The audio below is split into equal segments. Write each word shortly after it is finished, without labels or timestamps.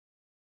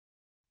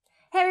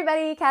Hey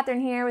everybody, Kathryn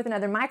here with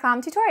another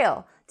MyCom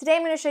tutorial. Today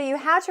I'm going to show you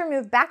how to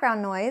remove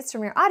background noise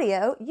from your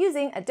audio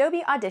using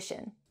Adobe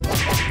Audition.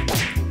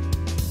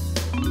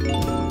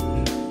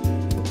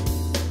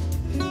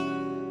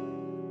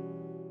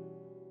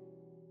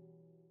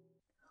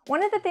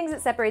 One of the things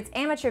that separates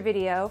amateur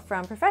video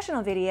from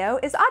professional video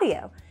is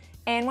audio.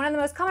 And one of the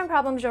most common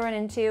problems you'll run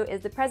into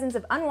is the presence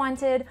of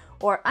unwanted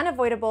or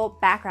unavoidable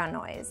background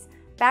noise.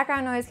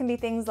 Background noise can be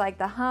things like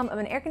the hum of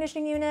an air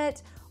conditioning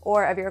unit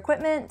or of your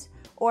equipment,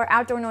 or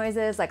outdoor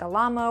noises like a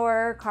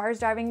lawnmower, cars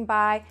driving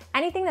by,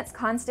 anything that's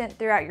constant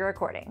throughout your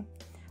recording.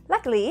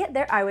 Luckily,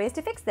 there are ways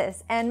to fix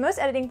this, and most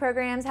editing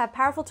programs have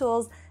powerful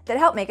tools that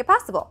help make it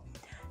possible.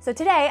 So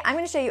today, I'm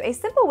going to show you a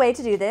simple way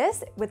to do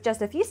this with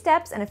just a few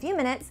steps and a few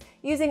minutes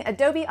using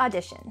Adobe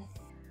Audition.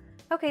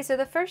 Okay, so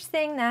the first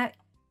thing that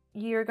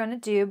you're going to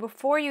do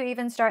before you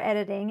even start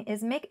editing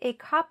is make a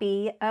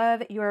copy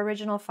of your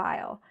original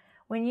file.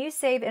 When you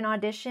save in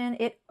Audition,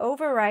 it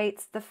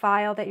overwrites the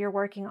file that you're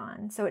working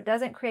on. So it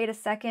doesn't create a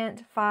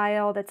second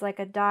file that's like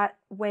a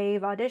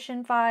 .wav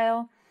Audition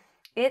file.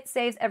 It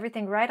saves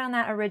everything right on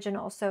that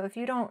original. So if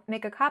you don't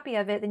make a copy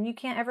of it, then you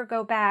can't ever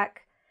go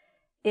back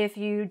if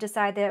you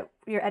decide that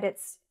your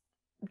edits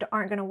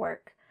aren't going to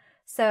work.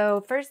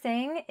 So first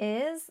thing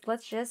is,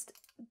 let's just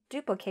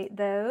duplicate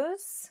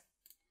those.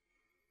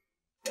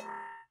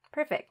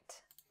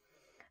 Perfect.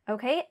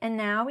 Okay, and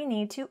now we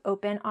need to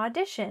open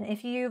Audition.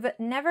 If you've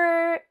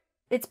never,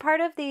 it's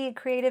part of the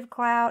Creative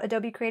Cloud,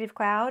 Adobe Creative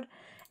Cloud,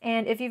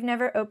 and if you've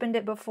never opened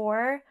it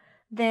before,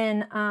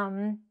 then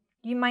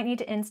you might need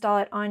to install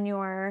it on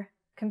your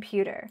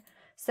computer.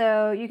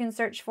 So you can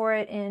search for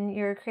it in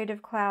your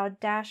Creative Cloud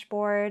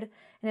dashboard,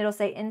 and it'll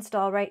say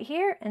install right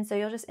here, and so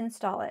you'll just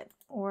install it.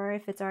 Or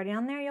if it's already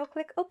on there, you'll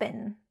click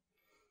open.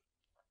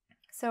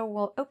 So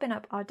we'll open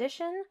up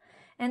Audition,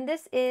 and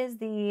this is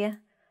the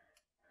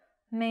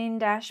main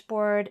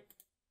dashboard.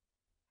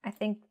 I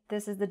think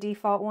this is the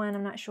default one,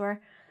 I'm not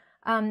sure.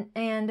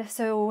 And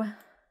so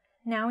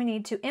now we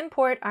need to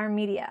import our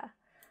media.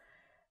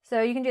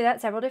 So you can do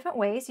that several different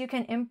ways. You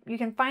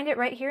can find it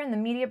right here in the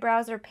media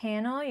browser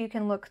panel. You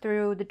can look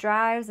through the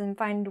drives and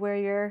find where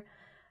your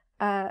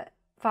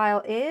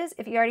file is.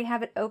 If you already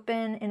have it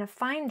open in a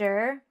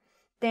Finder,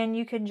 then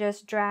you can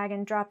just drag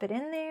and drop it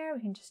in there.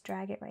 We can just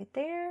drag it right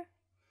there.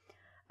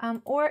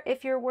 Or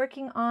if you're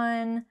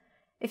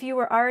if you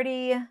were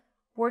already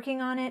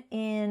working on it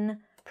in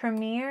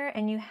Premiere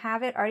and you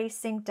have it already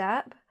synced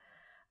up,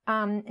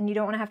 and you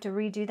don't want to have to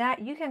redo that,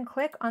 you can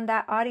click on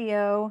that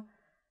audio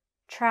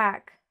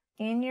track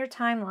in your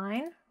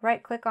timeline,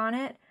 right click on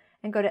it,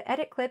 and go to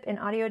Edit Clip in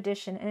Audio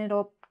Audition, and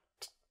it'll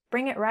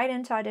bring it right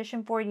into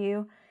Audition for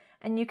you,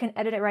 and you can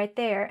edit it right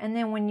there. And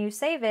then when you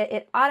save it,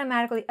 it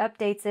automatically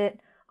updates it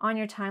on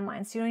your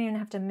timeline, so you don't even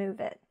have to move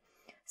it.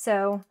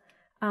 So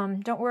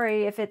don't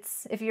worry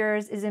if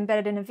yours is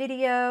embedded in a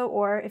video,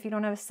 or if you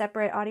don't have a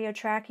separate audio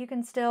track, you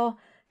can still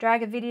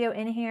drag a video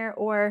in here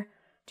or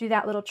do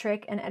that little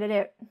trick and edit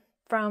it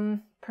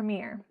from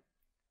Premiere.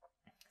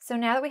 So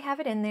now that we have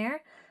it in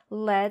there,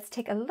 let's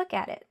take a look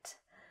at it.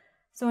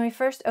 So when we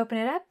first open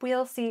it up,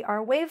 we'll see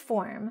our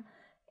waveform.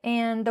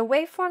 And the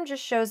waveform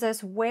just shows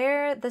us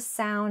where the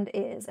sound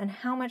is and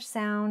how much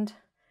sound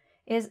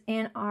is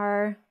in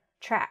our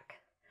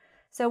track.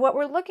 So what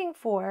we're looking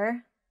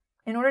for,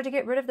 in order to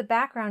get rid of the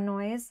background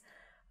noise,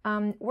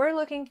 we're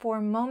looking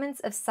for moments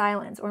of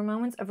silence or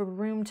moments of a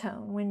room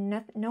tone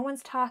when no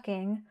one's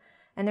talking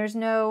and there's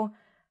no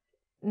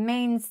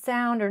main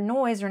sound or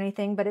noise or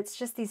anything, but it's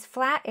just these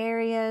flat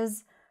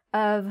areas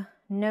of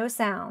no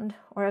sound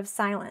or of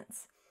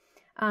silence.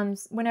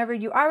 Whenever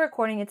you are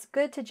recording, it's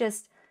good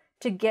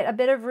to get a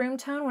bit of room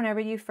tone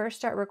whenever you first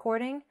start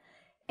recording,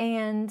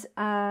 and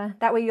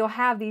that way you'll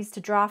have these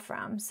to draw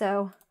from.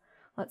 So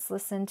let's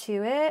listen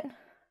to it.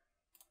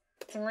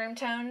 Some room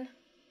tone.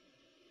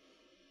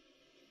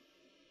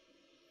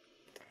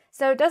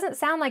 So it doesn't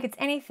sound like it's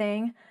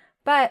anything,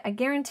 but I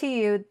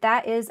guarantee you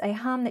that is a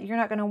hum that you're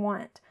not going to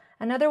want.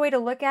 Another way to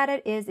look at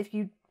it is if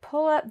you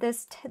pull up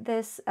this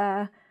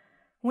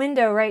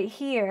window right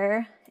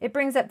here, it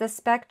brings up the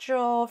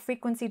spectral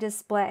frequency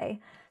display.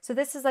 So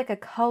this is like a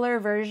color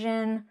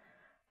version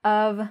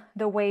of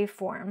the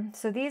waveform.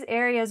 So these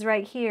areas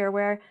right here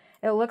where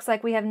it looks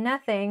like we have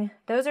nothing,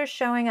 those are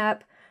showing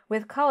up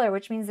with color,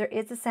 which means there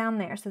is a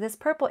sound there. So this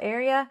purple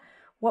area,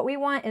 what we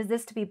want is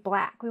this to be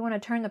black. We want to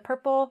turn the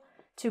purple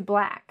to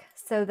black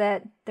so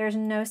that there's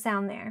no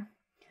sound there.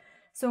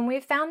 So when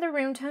we've found the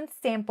room tone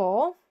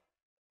sample,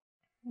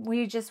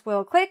 we just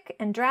will click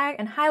and drag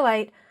and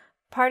highlight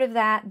part of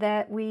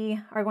that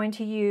we are going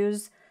to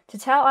use to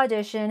tell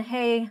Audition,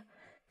 hey,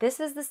 this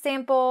is the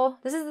sample,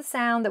 this is the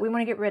sound that we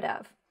want to get rid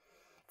of.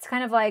 It's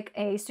kind of like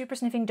a super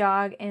sniffing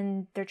dog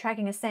and they're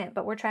tracking a scent,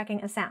 but we're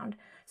tracking a sound.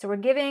 So we're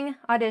giving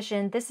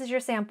Audition, this is your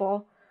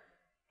sample,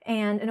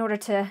 and in order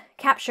to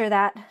capture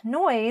that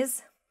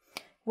noise,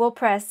 we'll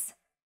press,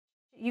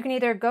 you can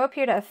either go up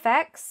here to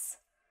Effects,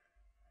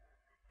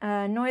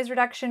 Noise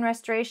Reduction,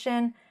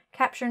 Restoration,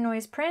 Capture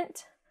Noise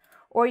Print,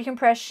 or you can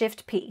press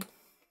Shift P.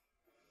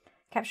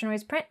 Capture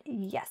Noise Print,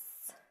 yes.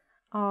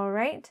 All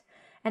right.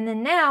 And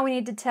then now we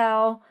need to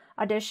tell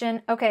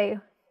Audition, okay,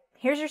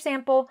 here's your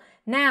sample.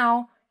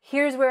 Now,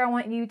 here's where I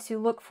want you to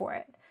look for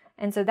it.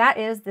 And so that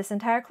is this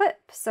entire clip.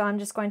 So I'm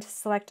just going to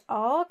select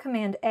all,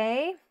 Command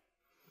A.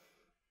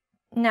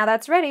 Now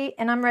that's ready,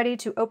 and I'm ready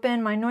to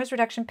open my noise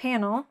reduction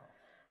panel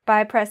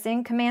by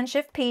pressing Command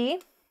Shift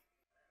P.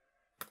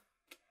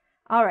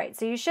 All right,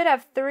 so you should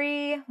have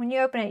three, when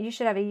you open it, you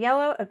should have a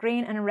yellow, a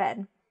green, and a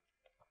red.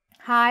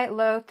 High,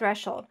 low,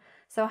 threshold.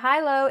 So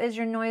high, low is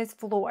your noise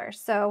floor.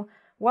 So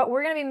what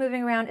we're gonna be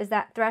moving around is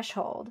that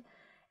threshold.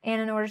 And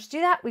in order to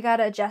do that, we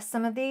gotta adjust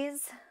some of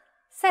these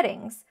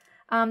settings.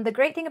 The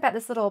great thing about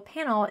this little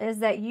panel is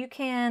that you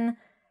can,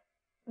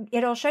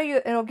 it'll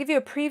give you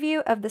a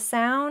preview of the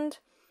sound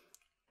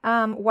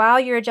while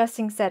you're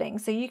adjusting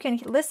settings. So you can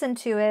listen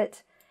to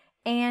it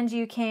and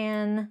you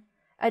can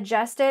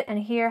adjust it and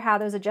hear how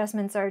those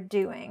adjustments are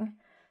doing.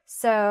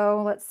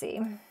 So let's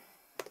see.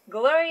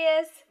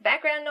 Glorious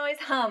background noise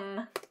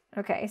hum.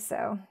 Okay,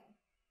 so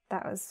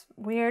that was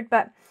weird,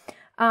 but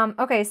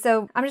okay,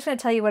 so I'm just going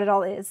to tell you what it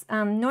all is.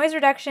 Noise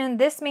reduction,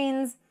 this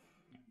means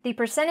the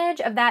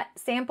percentage of that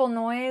sample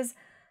noise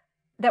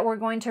that we're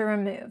going to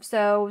remove.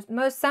 So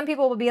some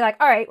people will be like,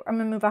 all right, I'm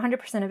going to move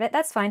 100% of it.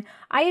 That's fine.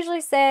 I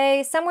usually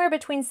say somewhere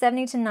between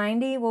 70 to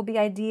 90 will be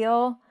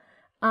ideal.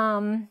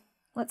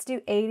 Let's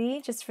do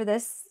 80 just for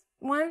this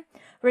one.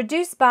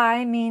 Reduce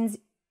by means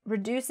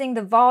reducing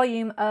the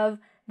volume of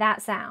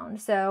that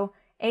sound. So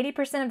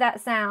 80% of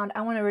that sound,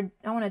 I want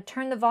to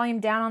turn the volume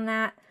down on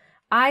that.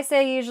 I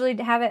say usually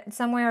to have it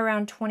somewhere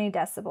around 20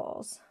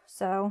 decibels.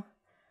 So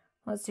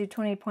let's do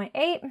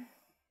 20.8.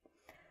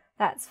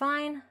 That's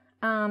fine.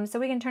 So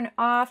we can turn it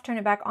off, turn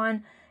it back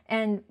on,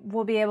 and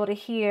we'll be able to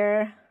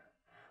hear,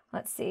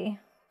 let's see.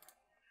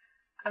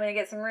 I'm going to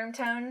get some room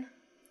tone.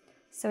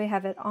 So we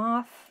have it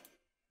off.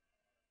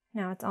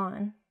 Now it's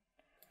on.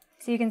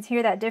 So you can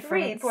hear that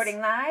difference. Reporting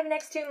live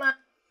next to my...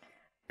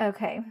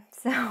 Okay,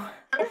 so...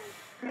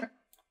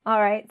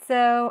 all right,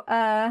 so,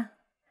 all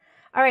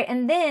right,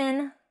 and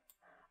then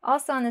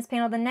also on this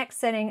panel, the next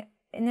setting,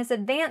 in this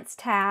Advanced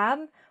tab,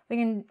 we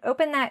can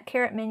open that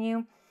caret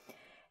menu,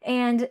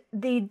 and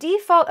the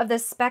default of the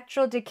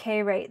spectral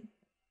decay rate,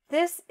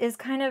 this is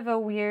kind of a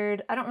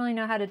weird, I don't really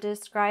know how to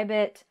describe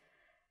it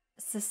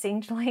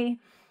succinctly,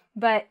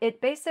 but it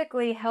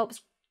basically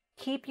helps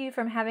keep you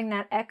from having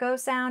that echo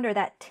sound or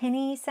that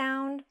tinny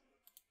sound.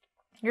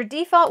 Your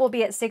default will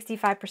be at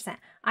 65%.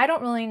 I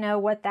don't really know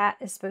what that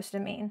is supposed to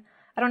mean.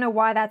 I don't know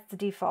why that's the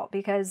default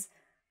because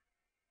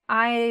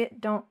I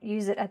don't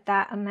use it at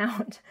that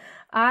amount.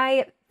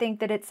 I think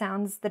that it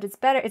sounds that it's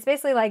better. It's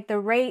basically like the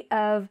rate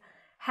of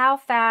how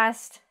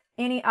fast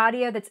any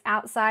audio that's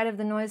outside of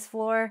the noise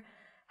floor,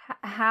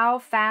 how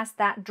fast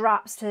that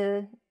drops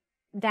to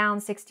down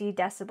 60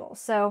 decibels.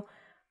 So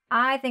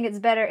I think it's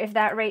better if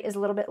that rate is a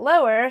little bit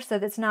lower so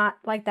that it's not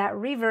like that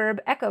reverb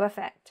echo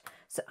effect.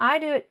 So I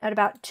do it at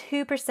about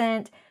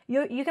 2%.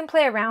 You can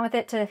play around with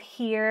it to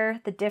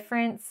hear the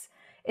difference.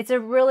 It's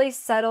a really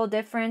subtle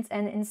difference,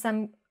 and in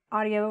some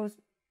audio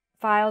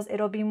files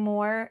it'll be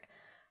more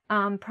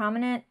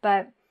prominent,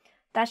 but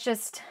that's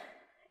just,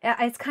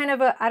 it's kind of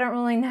a, I don't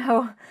really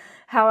know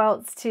how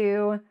else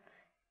to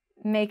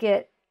make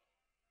it,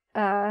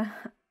 to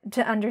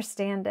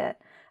understand it.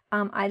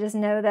 I just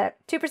know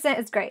that 2%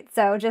 is great,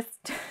 so just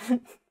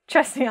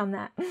trust me on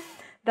that.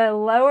 The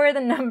lower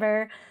the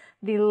number,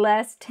 the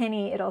less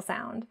tinny it'll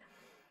sound.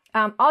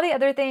 All the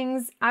other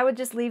things, I would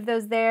just leave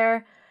those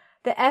there.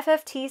 The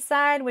FFT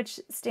side, which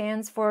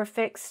stands for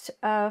Fixed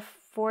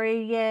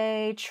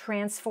Fourier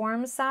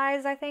Transform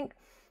Size, I think,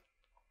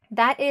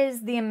 that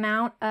is the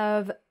amount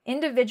of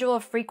individual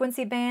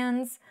frequency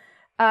bands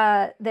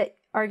that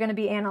are going to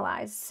be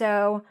analyzed.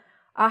 So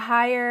a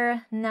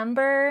higher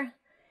number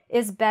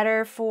is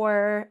better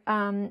for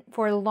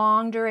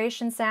long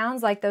duration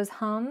sounds like those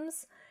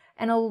hums,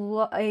 and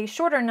a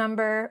shorter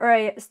number, or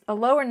a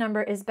lower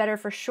number is better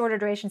for shorter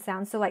duration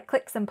sounds, so like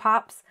clicks and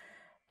pops.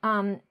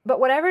 But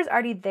whatever's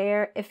already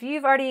there, if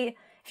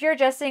you're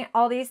adjusting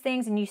all these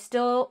things and you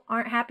still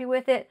aren't happy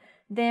with it,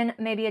 then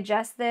maybe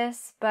adjust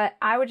this, but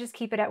I would just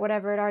keep it at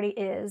whatever it already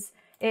is.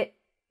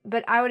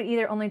 But I would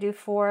either only do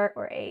 4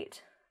 or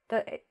 8.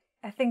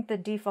 I think the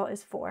default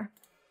is 4.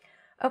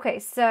 Okay,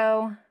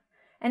 so,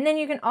 and then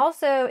you can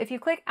also, if you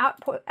click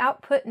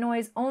output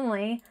noise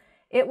only,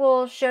 it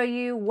will show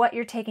you what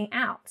you're taking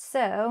out.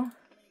 So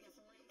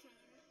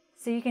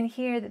you can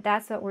hear that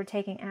that's what we're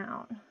taking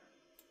out.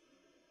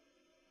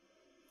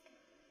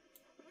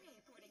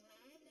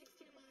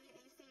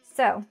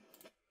 So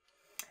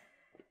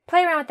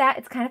play around with that.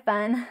 It's kind of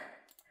fun.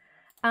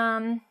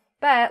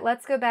 But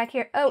let's go back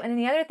here. Oh, and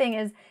the other thing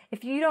is,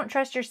 if you don't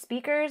trust your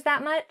speakers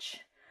that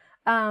much,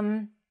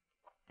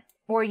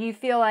 or you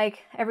feel like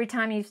every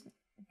time you've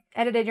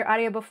edited your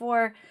audio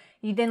before,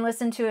 you then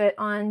listen to it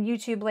on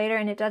YouTube later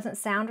and it doesn't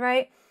sound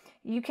right,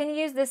 you can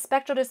use this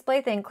spectral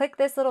display thing. Click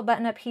this little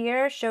button up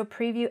here, show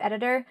preview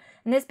editor,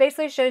 and this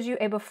basically shows you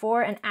a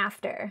before and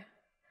after.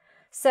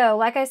 So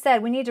like I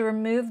said, we need to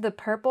remove the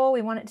purple.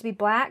 We want it to be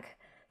black.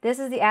 This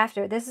is the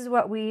after. This is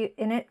what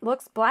and it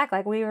looks black,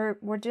 like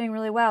we're doing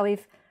really well.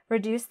 We've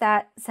reduce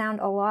that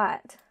sound a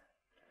lot.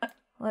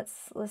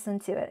 Let's listen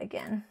to it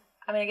again.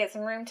 I'm going to get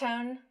some room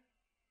tone.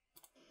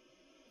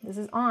 This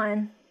is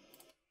on.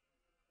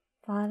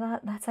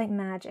 That's like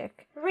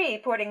magic.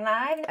 Reporting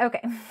live.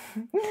 Okay.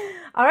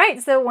 All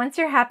right, so once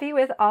you're happy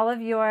with all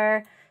of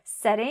your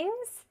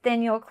settings,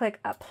 then you'll click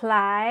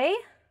apply.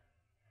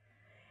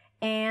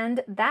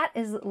 And that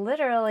is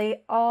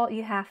literally all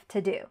you have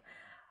to do.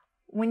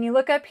 When you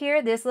look up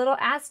here, this little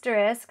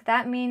asterisk,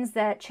 that means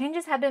that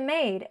changes have been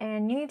made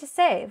and you need to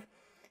save.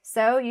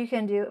 So you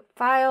can do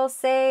File,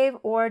 Save,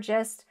 or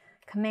just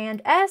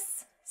Command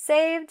S,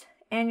 saved,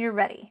 and you're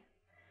ready.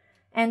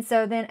 And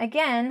so then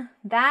again,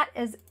 that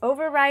is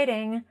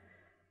overwriting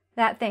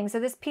that thing. So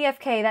this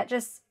PFK, that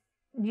just,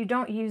 you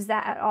don't use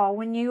that at all.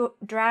 When you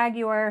drag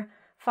your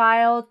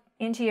file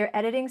into your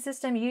editing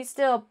system, you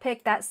still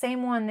pick that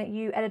same one that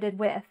you edited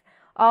with.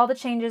 All the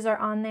changes are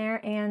on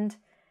there and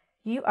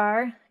you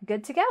are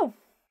good to go.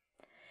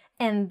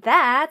 And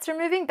that's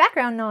removing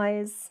background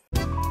noise.